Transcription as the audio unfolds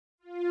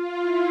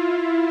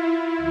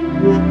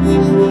Para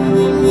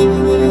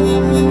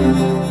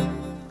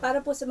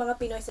po sa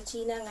mga Pinoy sa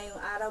China, ngayong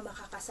araw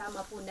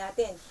makakasama po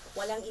natin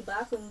walang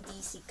iba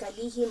kundi si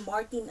Kalihim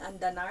Martin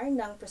Andanar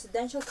ng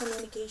Presidential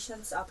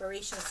Communications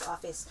Operations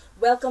Office.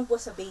 Welcome po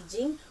sa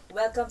Beijing.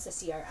 Welcome sa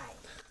CRI.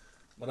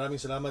 Maraming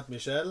salamat,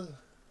 Michelle.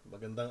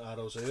 Magandang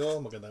araw sa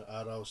iyo. Magandang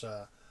araw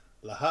sa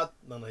lahat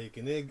ng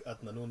nakikinig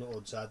at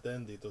nanonood sa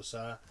atin dito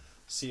sa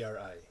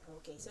CRI.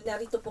 Okay, so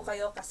narito po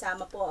kayo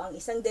kasama po ang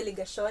isang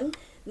delegasyon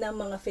ng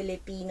mga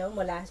Filipino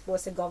mula po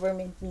sa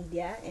government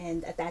media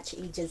and attached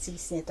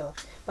agencies nito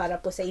para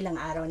po sa ilang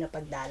araw na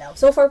pagdalaw.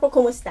 So far po,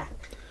 kumusta?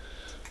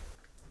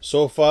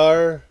 So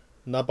far,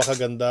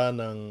 napakaganda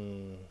ng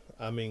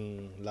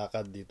aming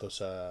lakad dito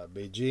sa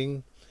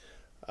Beijing.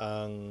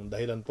 Ang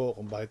dahilan po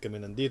kung bakit kami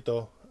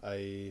nandito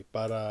ay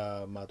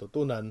para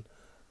matutunan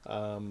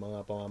ang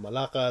mga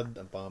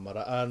pamamalakad, ang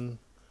pamamaraan,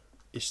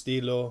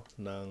 estilo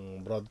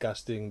ng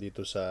broadcasting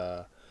dito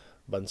sa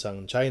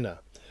bansang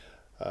China.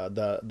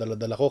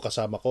 Dala-dala ko,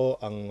 kasama ko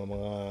ang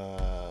mga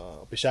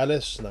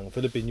opisyales ng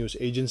Philippine News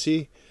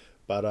Agency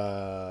para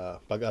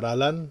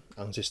pag-aralan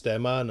ang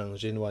sistema ng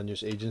Xinhua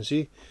News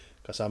Agency.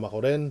 Kasama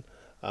ko rin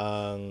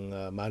ang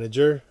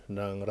manager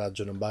ng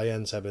Radyo ng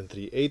Bayan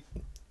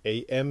 738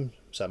 AM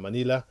sa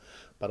Manila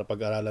para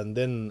pag-aralan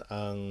din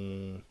ang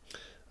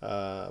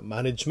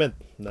management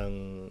ng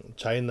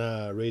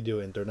China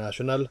Radio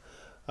International.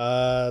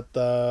 At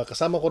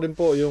kasama ko rin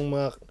po yung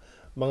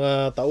mga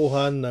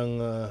tauhan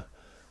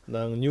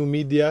ng new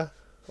media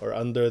or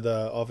under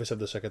the Office of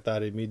the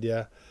Secretary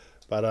Media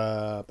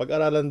para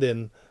pag-aralan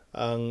din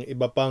ang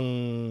iba pang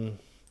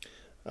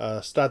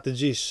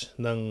strategies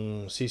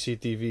ng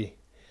CCTV.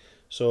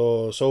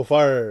 So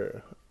far,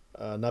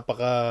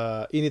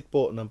 napaka-init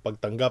po ng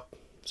pagtanggap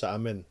sa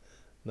amin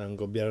ng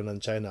gobyerno ng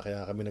China.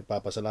 Kaya kami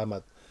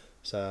nagpapasalamat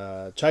sa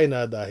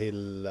China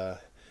dahil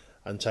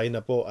ang China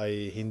po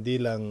ay hindi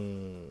lang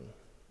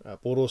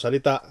puro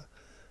salita,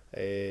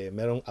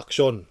 merong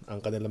aksyon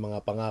ang kanilang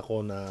mga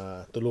pangako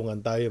na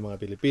tulungan tayo mga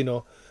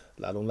Pilipino,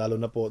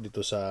 lalong-lalo na po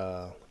dito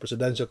sa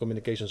Presidential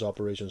Communications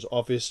Operations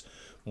Office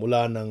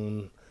mula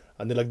ng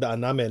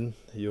nilagdaan namin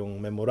yung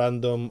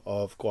Memorandum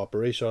of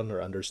Cooperation or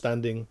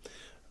Understanding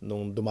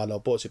nung dumalaw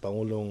po si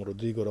Pangulong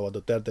Rodrigo Roa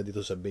Duterte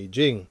dito sa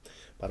Beijing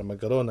para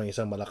magkaroon ng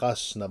isang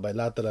malakas na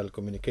bilateral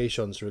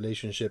communications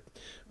relationship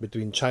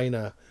between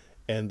China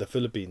and the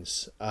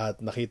Philippines.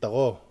 At nakita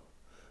ko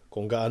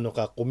kung gaano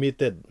ka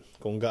committed,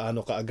 kung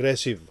gaano ka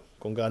aggressive,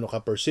 kung gaano ka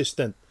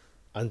persistent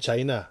ang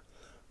China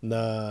na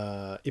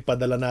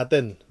ipadala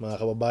natin, mga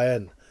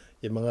kababayan,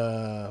 yung mga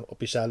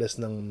opisyales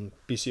ng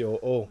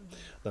PCOO,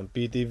 ng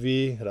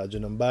PTV, Radyo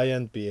ng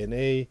Bayan,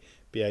 PNA,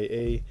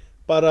 PIA,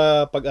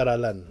 para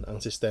pag-aralan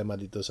ang sistema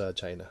dito sa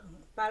China.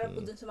 Para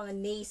po dun sa mga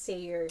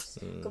naysayers,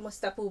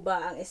 kumusta po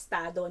ba ang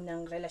estado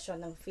ng relasyon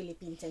ng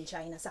Philippines and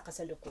China sa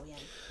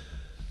kasalukuyan?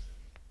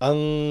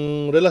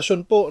 Ang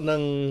relasyon po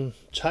ng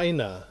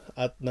China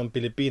at ng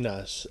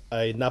Pilipinas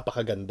ay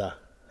napakaganda.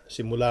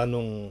 Simula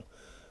nung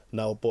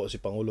naupo si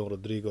Pangulong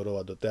Rodrigo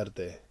Roa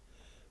Duterte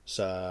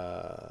sa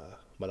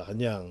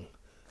Malacanang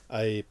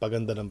ay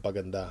paganda ng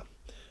paganda.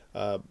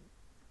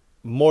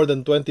 More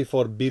than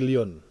 $24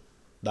 billion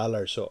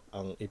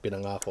ang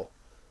ipinangako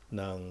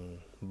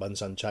ng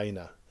bansang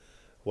China,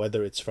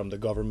 whether it's from the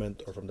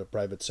government or from the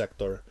private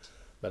sector.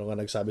 Meron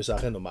nga nagsabi sa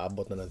akin,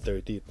 umaabot na ng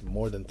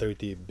more than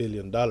 $30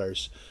 billion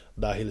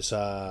dahil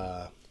sa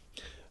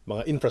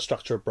mga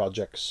infrastructure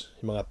projects,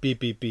 yung mga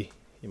PPP,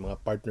 yung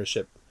mga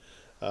partnership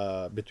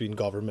between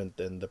government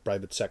and the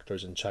private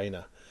sectors in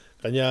China.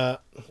 Kanya,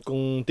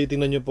 kung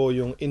titingnan nyo po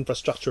yung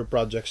infrastructure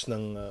projects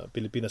ng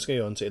Pilipinas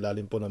ngayon sa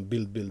ilalim po ng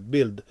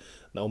Build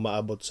na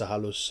umaabot sa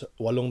halos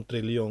 8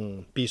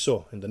 trilyong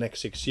piso in the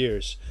next 6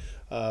 years,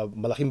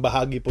 malaking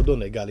bahagi po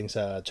doon ay galing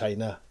sa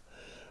China.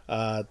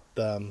 At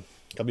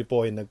kami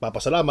po ay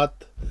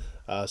nagpapasalamat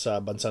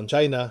sa bansang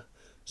China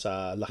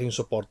sa laking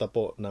suporta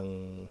po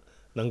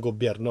ng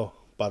gobyerno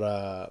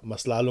para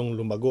mas lalong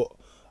lumago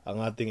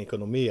ang ating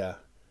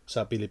ekonomiya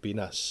sa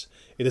Pilipinas.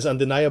 It is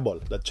undeniable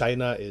that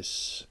China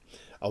is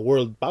a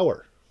world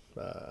power,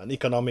 an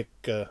economic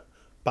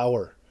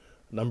power,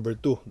 number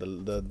 2,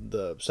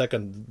 the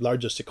second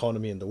largest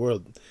economy in the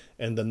world,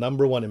 and the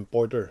number 1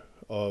 importer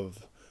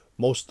of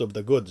most of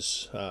the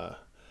goods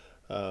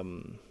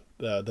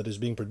that is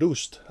being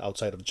produced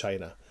outside of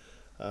China.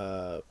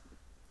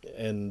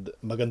 And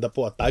maganda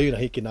po at tayo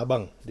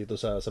nakikinabang dito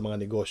sa mga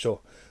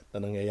negosyo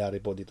na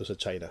nangyayari po dito sa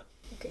China.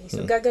 Okay,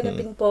 so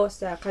gaganapin po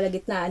sa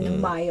kalagitnaan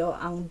ng Mayo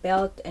ang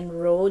Belt and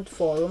Road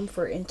Forum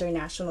for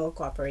International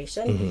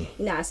Cooperation.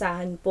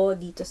 Inaasahan po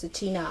dito sa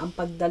China ang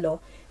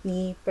pagdalo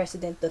ni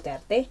President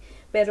Duterte.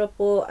 Pero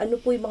po,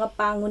 ano po yung mga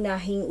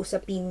pangunahing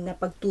usapin na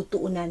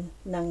pagtutuunan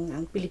ng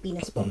ang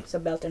Pilipinas po sa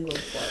Belt and Road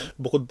Forum?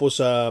 Bukod po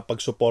sa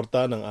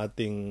pagsuporta ng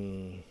ating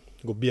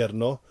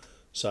gobyerno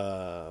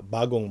sa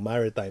bagong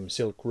Maritime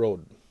Silk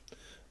Road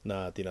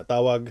na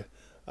tinatawag,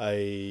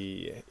 ay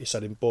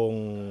isa rin pong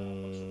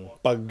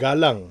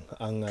paggalang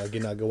ang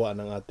ginagawa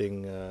ng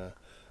ating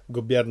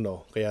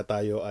gobyerno. Kaya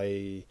tayo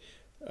ay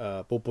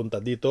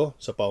pupunta dito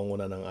sa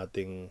pangunguna ng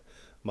ating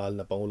mahal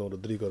na Pangulong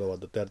Rodrigo Roa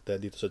Duterte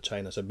dito sa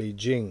China, sa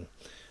Beijing,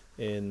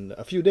 in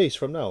a few days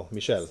from now,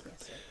 Michelle.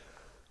 Yes, sir.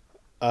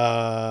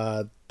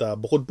 At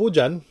bukod po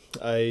dyan,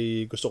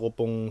 ay gusto ko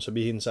pong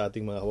sabihin sa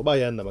ating mga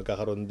kababayan na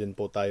magkakaroon din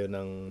po tayo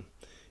ng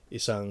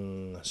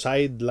isang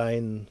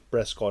sideline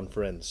press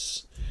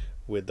conference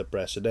with the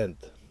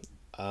President.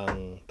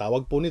 Ang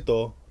tawag po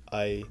nito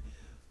ay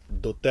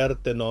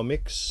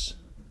Dutertenomics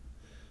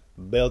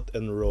Belt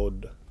and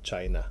Road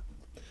China.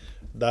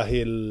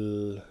 Dahil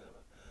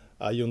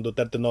yung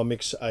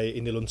Dutertenomics ay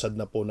inilunsad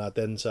na po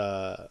natin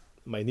sa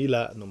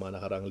Maynila noong mga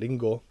nakarang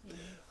linggo.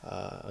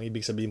 Ang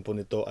ibig sabihin po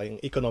nito ay ang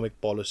economic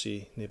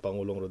policy ni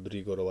Pangulong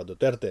Rodrigo Roa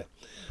Duterte.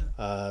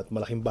 At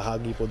malaking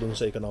bahagi po dun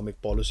sa economic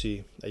policy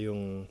ay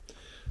yung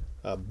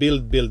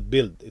build.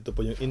 Ito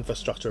po yung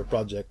infrastructure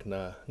project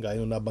na gaya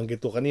nung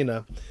nabanggit ko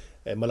kanina,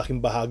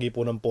 malaking bahagi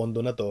po ng pondo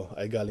na to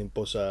ay galing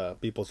po sa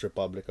People's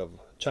Republic of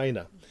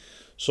China.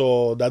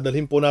 So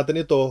dadalhin po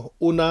natin ito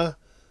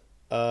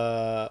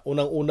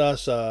unang-una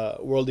sa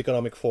World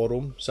Economic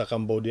Forum sa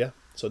Cambodia.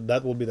 So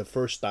that will be the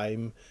first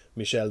time,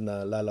 Michelle,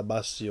 na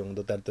lalabas yung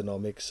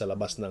Dutertenomics sa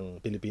labas ng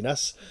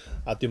Pilipinas.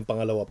 At yung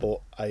pangalawa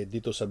po ay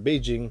dito sa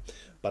Beijing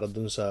para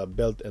dun sa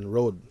Belt and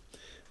Road.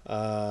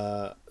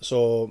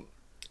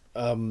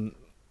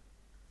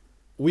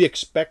 We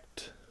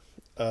expect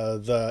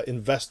the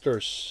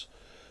investors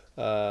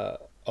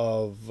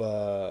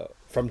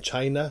from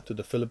China to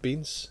the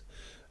Philippines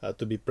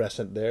to be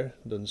present there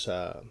dun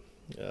sa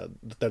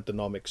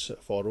Dutertenomics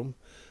Forum.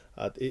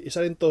 At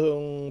isa rin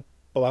itong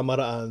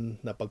pamamaraan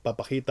na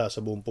pagpapakita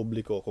sa buong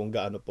publiko kung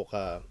gaano po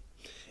ka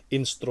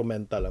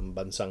instrumental ang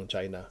bansang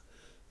China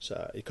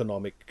sa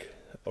economic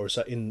or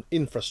sa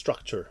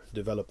infrastructure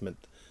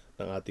development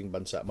ng ating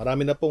bansa.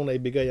 Marami na pong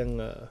naibigay ang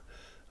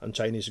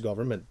Chinese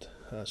government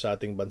sa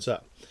ating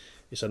bansa.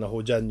 Isa na ho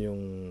dyan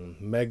yung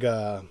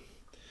mega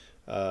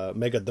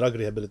drug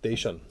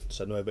rehabilitation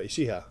sa Nueva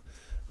Ecija.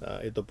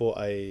 Ito po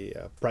ay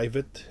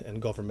private and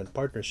government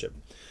partnership.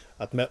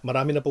 At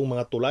marami na pong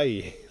mga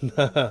tulay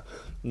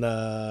na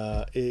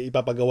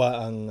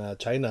ipapagawa ang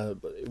China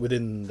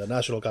within the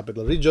National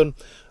Capital Region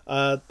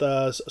at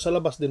sa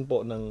labas din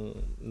po ng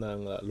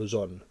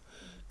Luzon.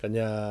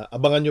 Kanya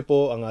abangan nyo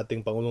po ang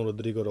ating Pangulong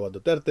Rodrigo Roa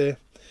Duterte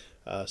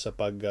sa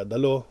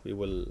pagdalo. We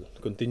will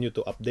continue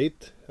to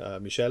update,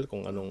 Michelle,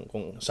 kung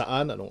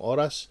saan, anong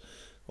oras,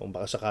 kung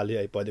baka sakali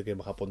ay pwede kayo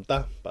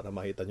makapunta para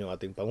makita nyo ang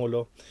ating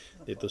Pangulo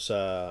dito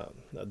sa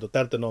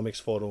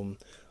Dutertenomics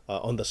Forum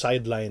on the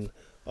sideline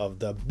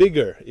of the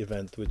bigger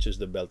event, which is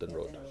the Belt and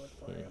Road.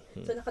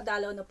 So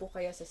nakadalaw na po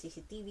kayo sa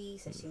CCTV,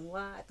 sa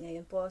Xinhua, at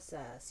ngayon po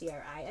sa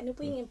CRI. Ano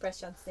po yung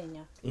impressions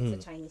ninyo sa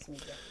Chinese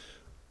media?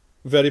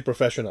 Very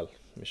professional,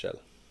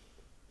 Michelle.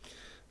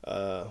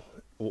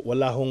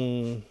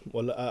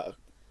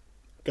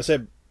 Kasi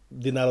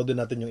dinaraw din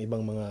natin yung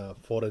ibang mga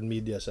foreign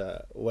media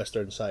sa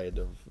western side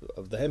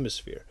of the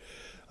hemisphere.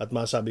 At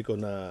masabi ko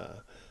na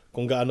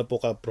kung gaano po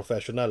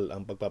ka-professional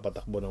ang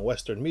pagpapatakbo ng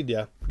western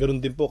media,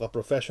 ganoon din po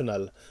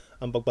ka-professional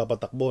ang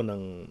pagpapatakbo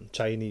ng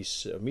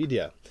Chinese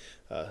media.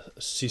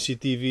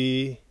 CCTV,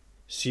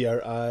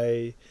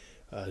 CRI,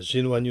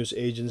 Xinhua News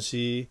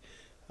Agency,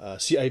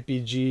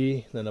 CIPG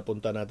na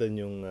napunta natin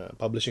yung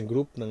publishing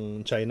group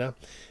ng China.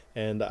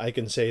 And I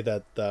can say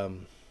that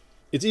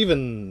it's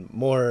even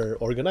more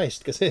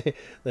organized kasi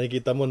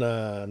nakikita mo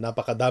na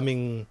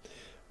napakadaming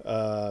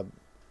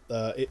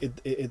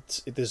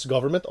it is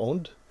government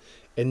owned.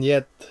 And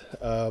yet,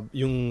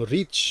 yung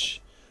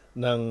reach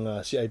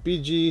ng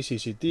CIPG,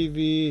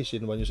 CCTV,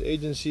 Xinhua News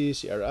Agency,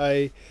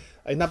 CRI,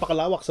 ay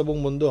napakalawak sa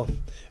buong mundo.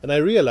 And I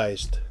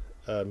realized,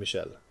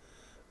 Michelle,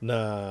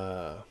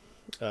 na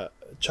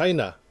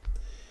China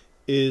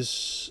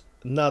is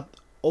not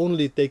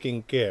only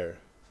taking care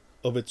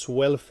of its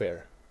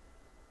welfare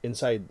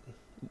inside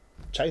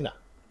China.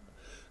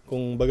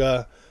 Kung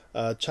baga,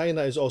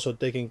 China is also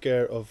taking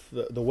care of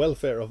the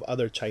welfare of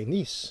other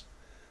Chinese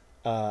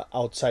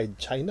outside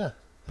China.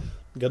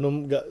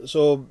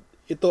 So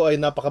ito ay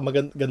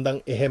napakamagandang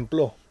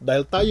ehemplo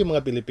dahil tayo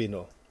mga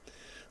Pilipino,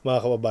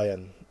 mga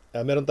kababayan,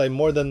 meron tayong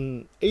more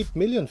than 8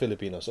 million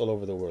Filipinos all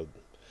over the world.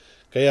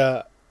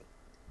 Kaya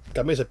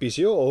kami sa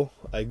PCOO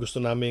ay gusto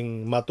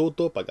naming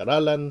matuto,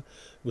 pag-aralan,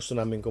 gusto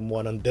naming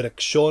kumuha ng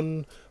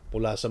direksyon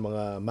mula sa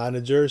mga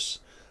managers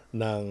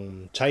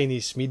ng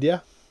Chinese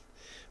media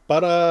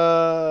para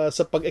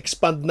sa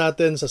pag-expand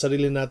natin sa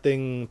sarili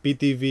nating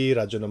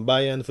PTV, Radyo ng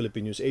Bayan,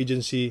 Philippine News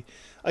Agency,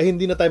 ay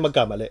hindi na tayo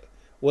magkamali.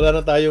 Wala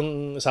na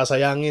tayong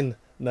sasayangin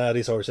na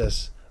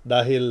resources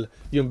dahil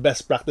yung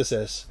best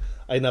practices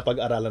ay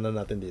napag-aralan na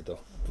natin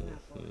dito.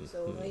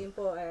 So ngayon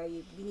po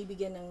ay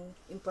binibigyan ng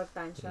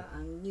importansya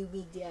ang new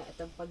media at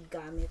ang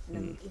paggamit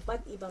ng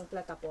iba't ibang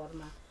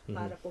plataforma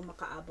para po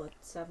makaabot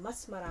sa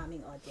mas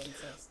maraming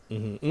audiences.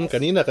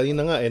 Kanina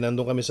nga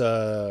nandun kami sa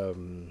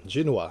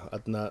Xinhua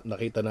at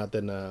nakita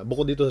natin na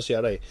bukod dito sa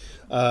CRI,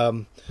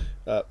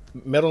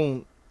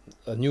 merong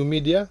new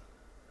media,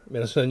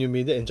 meron silang new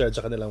media in charge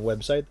sa kanilang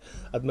website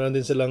at meron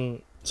din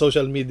silang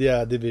social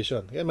media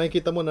division. Kaya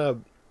makikita mo na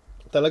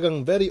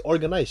talagang very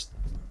organized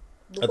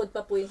Bukod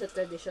pa po yun sa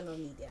traditional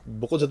media.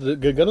 Bukod sa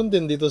ganun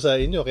din dito sa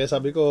inyo, kaya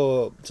sabi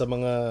ko sa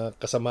mga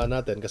kasama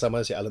natin,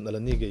 kasama si Alan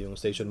Alanige, yung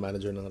station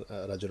manager ng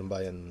Radyo ng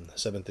Bayan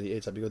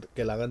 738, sabi ko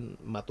kailangan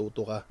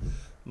matuto ka,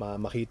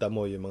 makita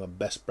mo yung mga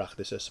best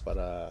practices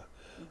para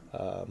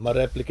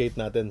ma-replicate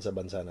natin sa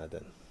bansa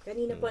natin.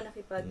 Kanina po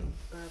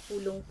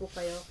nakipagpulong po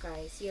kayo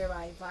kay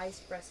CRI Vice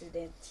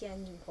President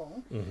Tian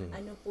Yihong.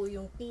 Ano po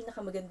yung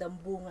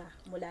pinakamagandang bunga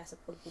mula sa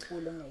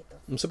pagpupulong na ito?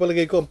 Sa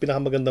palagay ko, ang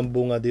pinakamagandang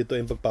bunga dito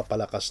ay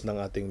pagpapalakas ng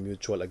ating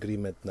mutual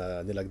agreement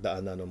na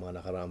nilagdaanan ng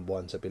mga nakaraang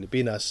buwan sa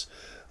Pilipinas.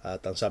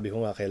 At ang sabi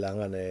ko nga,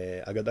 kailangan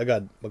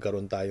agad-agad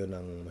magkaroon tayo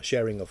ng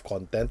sharing of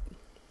content.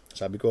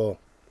 Sabi ko,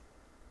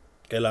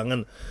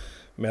 kailangan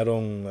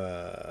merong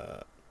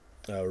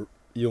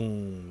yung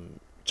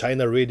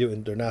China Radio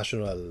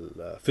International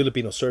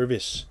Filipino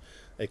Service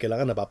ay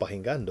kailangan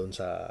napapakinggan doon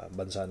sa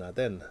bansa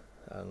natin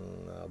ang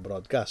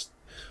broadcast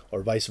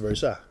or vice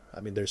versa. I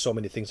mean, there's so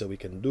many things that we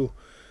can do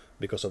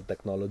because of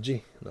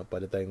technology. No?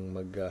 Pwede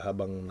tayong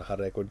habang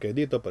naka-record kayo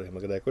dito, pwede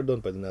mag-record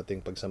doon, pwede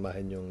nating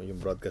pagsamahin yung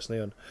broadcast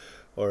na yun.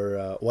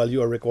 Or while you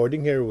are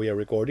recording here, we are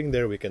recording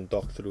there, we can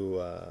talk through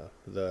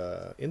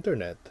the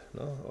internet,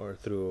 no? Or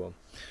through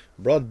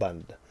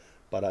broadband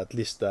para at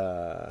least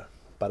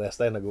parehas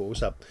tayo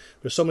nag-uusap.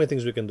 There's so many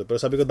things we can do. Pero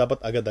sabi ko,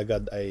 dapat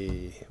agad-agad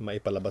ay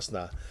maipalabas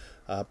na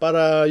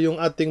para yung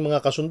ating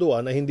mga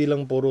kasunduan ay hindi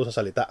lang puro sa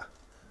salita,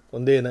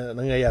 kundi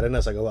nangyayari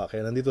na sa gawa.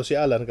 Kaya nandito si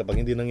Alan,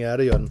 kapag hindi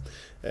nangyari yon,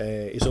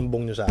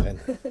 isumbong nyo sa akin.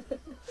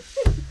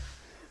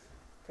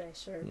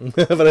 Pressure.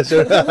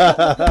 Pressure.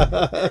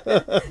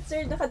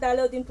 Sir,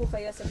 nakadalaw din po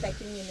kayo sa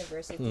Peking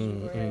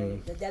University where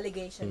the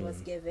delegation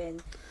was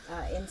given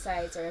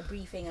insights or a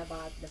briefing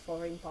about the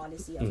foreign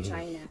policy of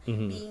China.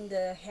 Being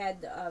the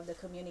head of the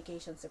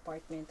communications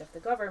department of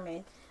the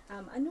government,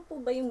 ano po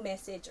ba yung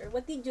message or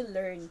what did you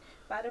learn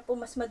para po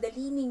mas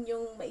madali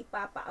ninyong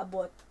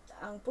maipapaabot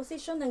ang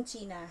posisyon ng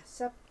China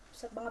sa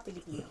mga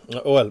Pilipino?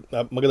 Well,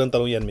 magandang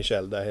tanong yan,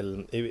 Michelle,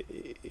 dahil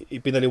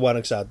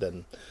ipinaliwanag sa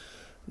atin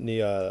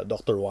ni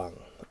Dr. Wang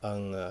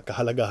ang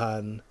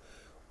kahalagahan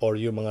or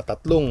yung mga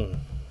tatlong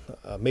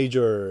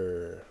major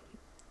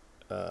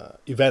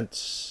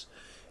events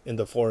in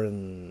the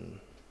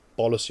foreign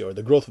policy or the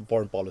growth of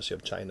foreign policy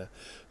of China.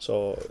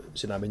 So,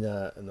 sinabi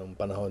niya nung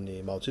panahon ni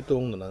Mao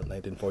Zedong noong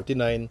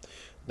 1949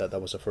 that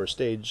was the first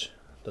stage.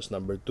 That's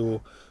number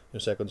 2.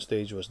 Yung second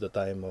stage was the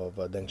time of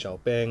Deng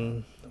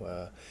Xiaoping.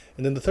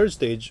 And then the third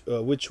stage,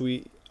 which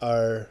we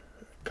are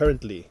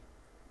currently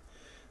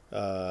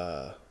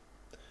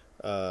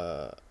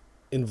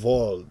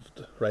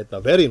involved right now,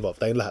 very involved,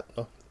 tayong lahat,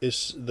 no?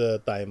 Is the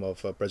time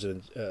of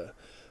President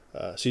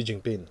Xi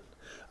Jinping.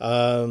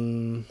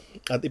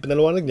 At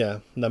ipinaliwanag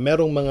niya na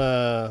merong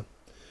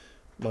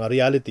mga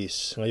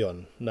realities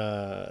ngayon na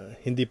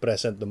hindi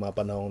present noong mga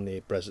panahon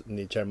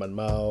ni Chairman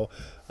Mao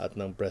at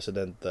ng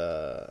President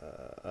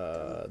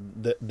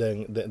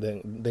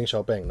Deng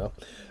Xiaoping, no?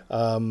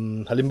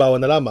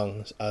 Halimbawa na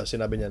lamang,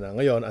 sinabi niya na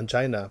ngayon ang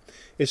China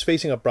is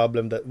facing a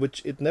problem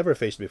which it never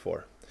faced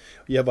before.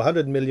 You have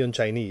 100 million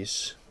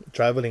Chinese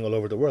traveling all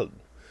over the world.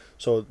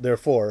 So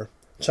therefore,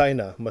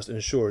 China must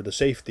ensure the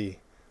safety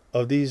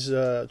of these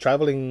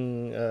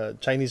traveling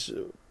Chinese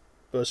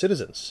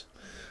citizens.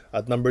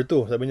 At number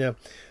 2, sabi niya,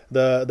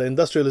 the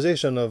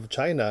industrialization of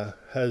China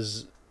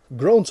has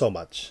grown so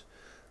much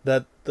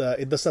that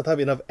it does not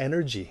have enough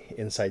energy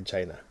inside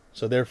China.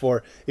 So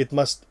therefore, it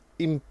must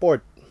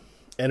import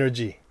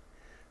energy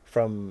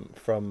from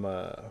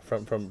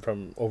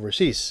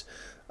overseas.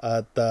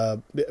 At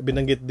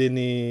binanggit din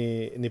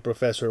ni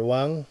Professor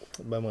Wang,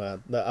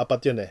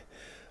 apat yun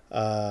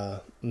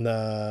na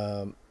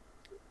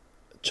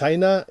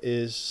China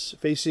is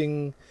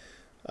facing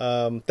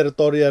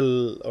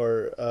territorial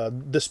or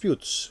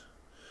disputes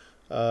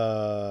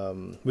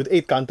with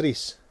 8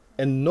 countries,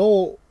 and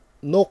no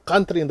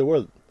country in the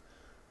world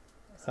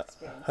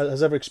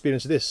has ever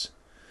experienced this.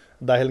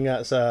 Dahil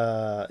nga sa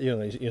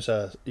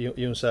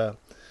yung sa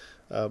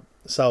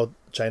South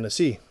China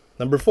Sea.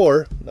 Number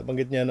 4,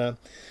 nabanggit niya na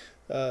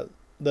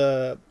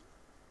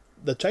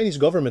the Chinese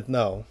government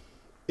now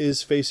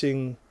is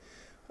facing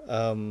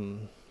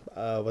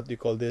what do you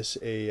call this,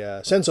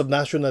 a sense of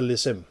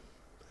nationalism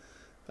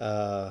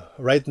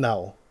right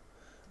now,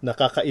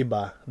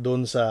 nakakaiba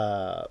doon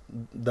sa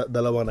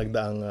dalawang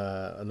nagdaang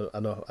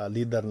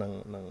leader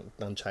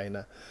ng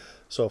China.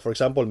 So for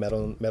example,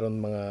 meron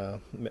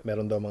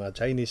daw mga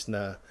Chinese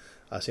na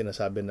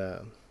sinasabi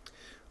na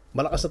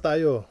malakas na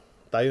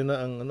tayo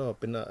na ang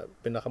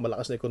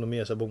pinakamalakas na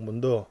ekonomiya sa buong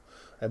mundo.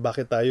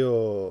 Bakit tayo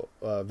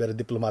very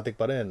diplomatic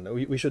pa rin?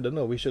 We should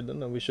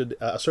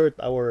assert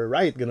our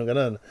right,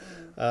 ganun.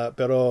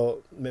 Pero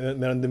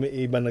meron din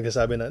iba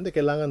nagsasabi na hindi,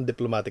 kailangan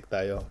diplomatic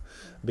tayo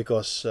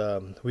because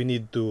we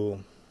need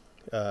to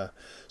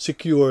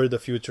secure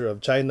the future of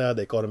China,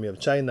 the economy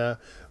of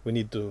China. We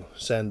need to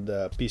send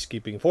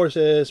peacekeeping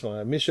forces,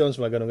 mga missions,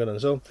 mga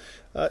ganun. So,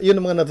 yun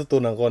ang mga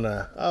natutunan ko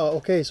na,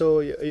 okay,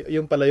 so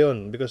yung pala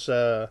yun. Because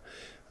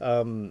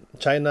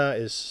China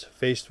is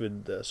faced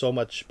with so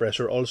much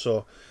pressure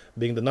also,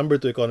 being the number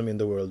 2 economy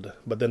in the world.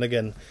 But then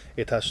again,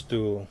 it has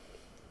to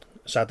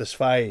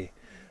satisfy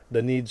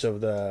the needs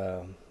of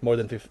the more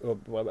than 50,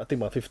 I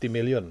think mga 50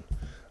 million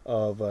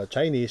of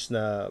Chinese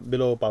na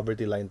below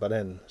poverty line pa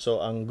rin.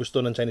 So ang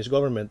gusto ng Chinese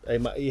government ay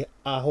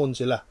maiahon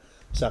sila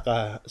sa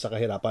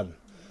kahirapan.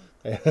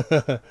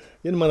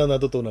 Yun man ang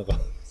natutunan ko.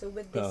 So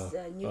with this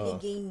newly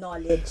gained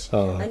knowledge,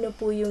 ano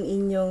po yung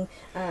inyong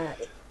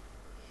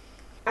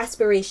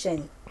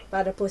aspiration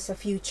para po sa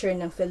future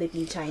ng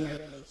Philippine-China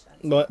relations?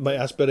 My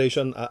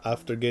aspiration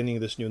after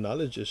gaining this new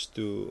knowledge is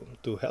to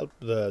help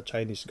the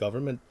Chinese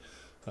government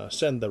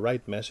send the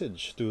right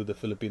message to the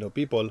Filipino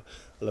people.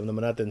 Alam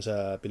naman natin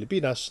sa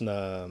Pilipinas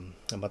na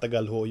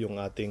matagal ho yung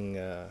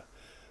ating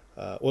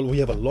well,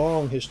 we have a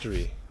long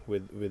history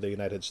with the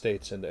United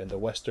States and the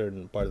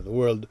western part of the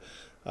world.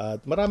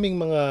 At maraming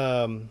mga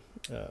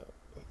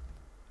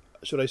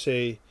should I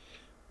say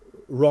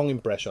wrong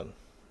impression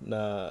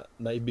na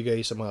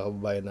naibigay sa mga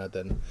kababayan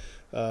natin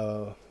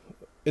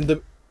in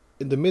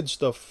the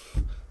midst of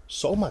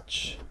so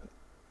much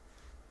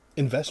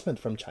investment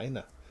from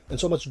China and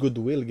so much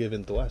goodwill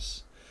given to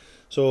us.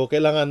 So,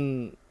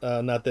 kailangan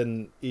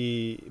natin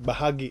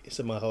ibahagi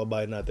sa mga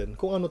kababayan natin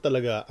kung ano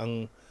talaga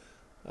ang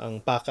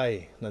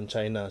pakay ng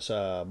China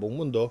sa buong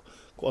mundo,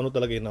 kung ano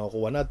talaga yung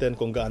nakukuha natin,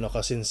 kung gaano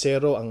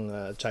kasinsero ang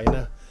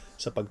China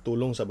sa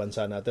pagtulong sa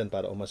bansa natin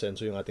para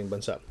umasenso yung ating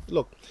bansa.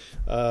 Look,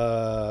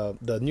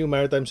 the new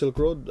Maritime Silk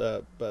Road,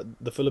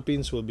 the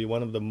Philippines will be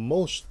one of the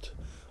most,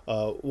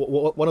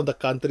 one of the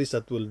countries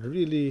that will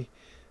really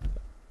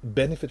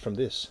benefit from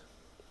this.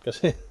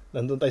 Kasi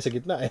nandun tayo sa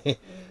gitna eh.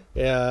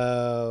 Kaya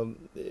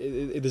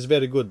it is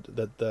very good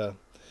that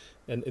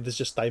and it is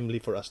just timely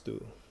for us to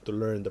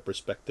learn the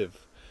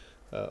perspective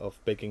of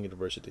Peking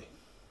University.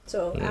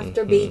 So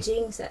after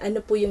Beijing, ano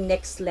po yung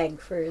next leg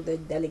for the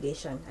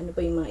delegation? Ano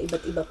po yung mga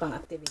iba't iba pang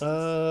activities?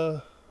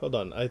 Hold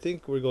on. I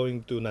think we're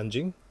going to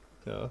Nanjing.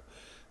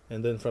 And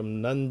then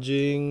from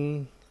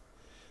Nanjing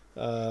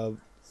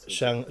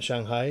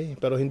Shanghai,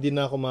 pero hindi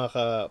na ako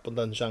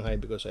makakapunta ng Shanghai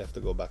because I have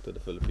to go back to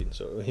the Philippines.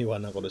 So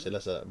iwanan ko na sila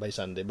by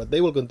Sunday. But they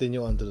will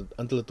continue until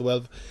the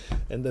 12th,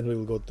 and then we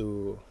will go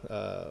to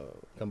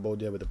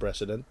Cambodia with the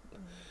president,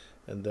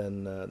 and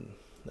then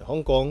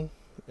Hong Kong,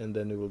 and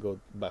then we will go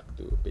back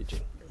to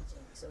Beijing.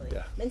 So,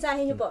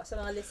 mensahe niyo po sa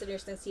mga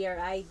listeners ng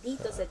CRI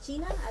dito sa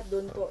China at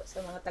doon po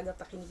sa mga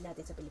tagapakinig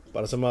natin sa Pilipinas.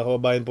 Para sa mga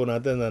kababayan po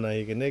natin na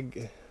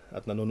nakikinig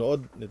at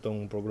nanonood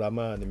nitong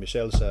programa ni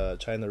Michelle sa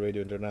China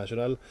Radio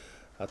International,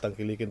 at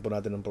tangkilikin po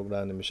natin ang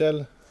programa ni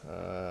Michelle.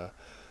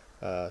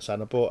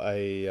 Sana po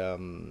ay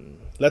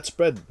let's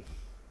spread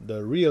the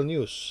real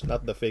news,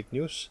 not the fake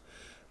news.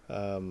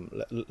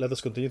 Let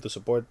us continue to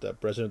support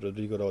President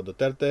Rodrigo Roa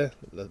Duterte.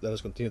 Let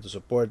us continue to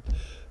support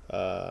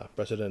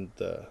President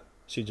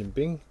Xi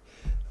Jinping.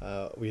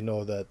 We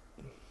know that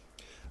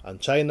ang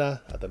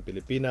China at ang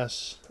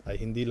Pilipinas ay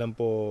hindi lang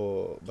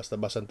po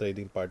basta-basta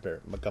trading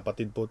partner.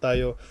 Magkapatid po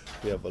tayo.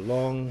 We have a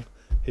long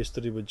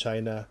history with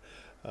China.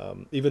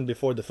 Even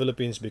before the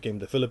Philippines became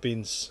the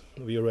Philippines,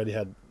 we already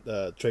had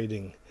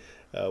trading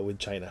with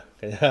China.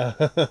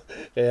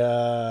 Kaya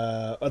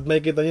at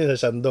makikita niyo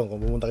sa Shandong, kung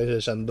pumunta kayo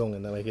sa Shandong,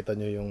 makikita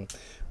niyo yung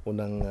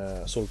unang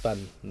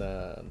sultan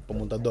na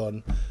pumunta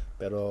doon.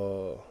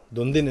 Pero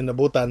doon din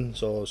inabutan,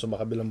 so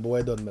sumakabilang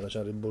buhay doon, meron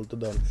siyang rebulto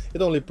doon. It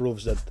only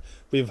proves that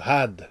we've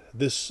had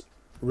this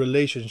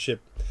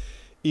relationship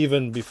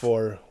even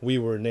before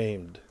we were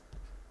named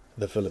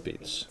the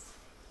Philippines.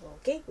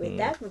 Okay, with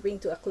that, we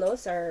bring to a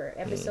close our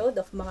episode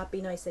of Mga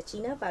Pinoy sa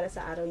China para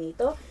sa araw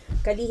nito.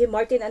 Kalihim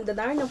Martin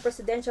Andanar ng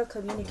Presidential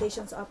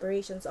Communications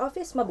Operations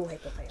Office.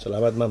 Mabuhay po kayo.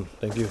 Salamat, ma'am.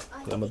 Thank you.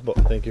 Salamat po.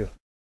 Thank you.